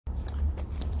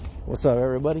What's up,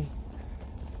 everybody?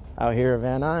 Out here at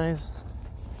Van Nuys,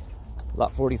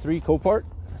 lot 43, Copart.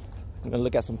 I'm gonna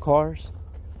look at some cars,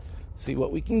 see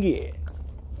what we can get.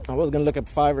 I was gonna look at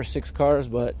 5 or 6 cars,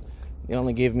 but they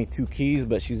only gave me 2 keys.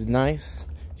 But she's nice.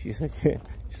 She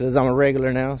says I'm a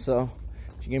regular now, so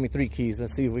she gave me 3 keys.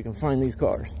 Let's see if we can find these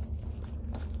cars.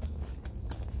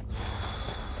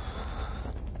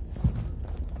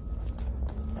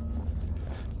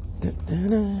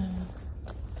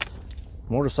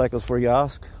 Motorcycles for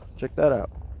Yask. Check that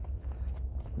out.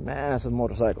 Massive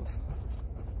motorcycles.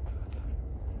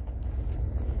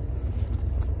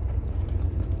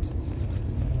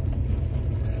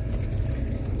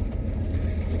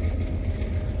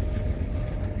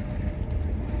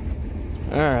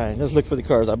 Alright, let's look for the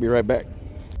cars. I'll be right back.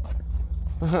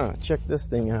 Check this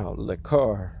thing out. The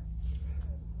car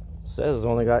says it's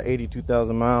only got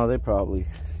 82,000 miles. They probably...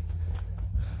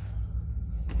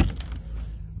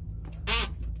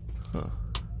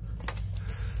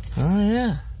 Oh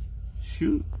yeah,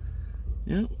 shoot.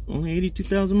 Yep, only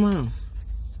 82,000 miles.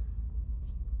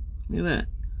 Look at that.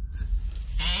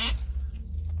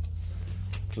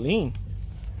 It's clean.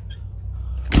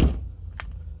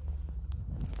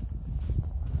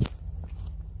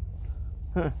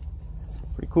 Huh,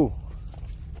 pretty cool.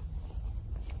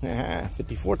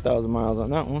 54,000 miles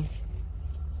on that one.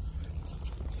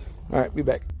 Alright, be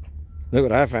back. Look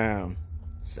what I found.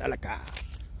 Celica.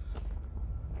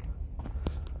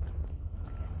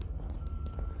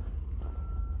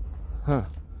 Huh,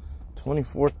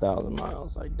 24,000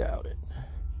 miles. I doubt it.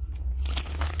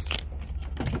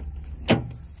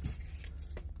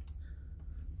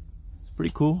 It's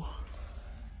pretty cool.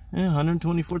 Yeah,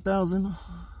 124,000.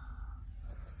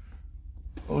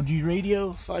 OG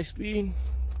radio, 5-speed.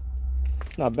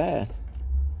 Not bad.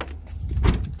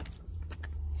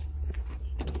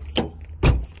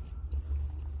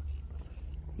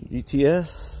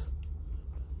 GTS.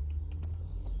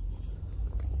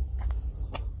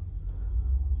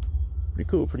 Pretty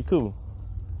cool, pretty cool.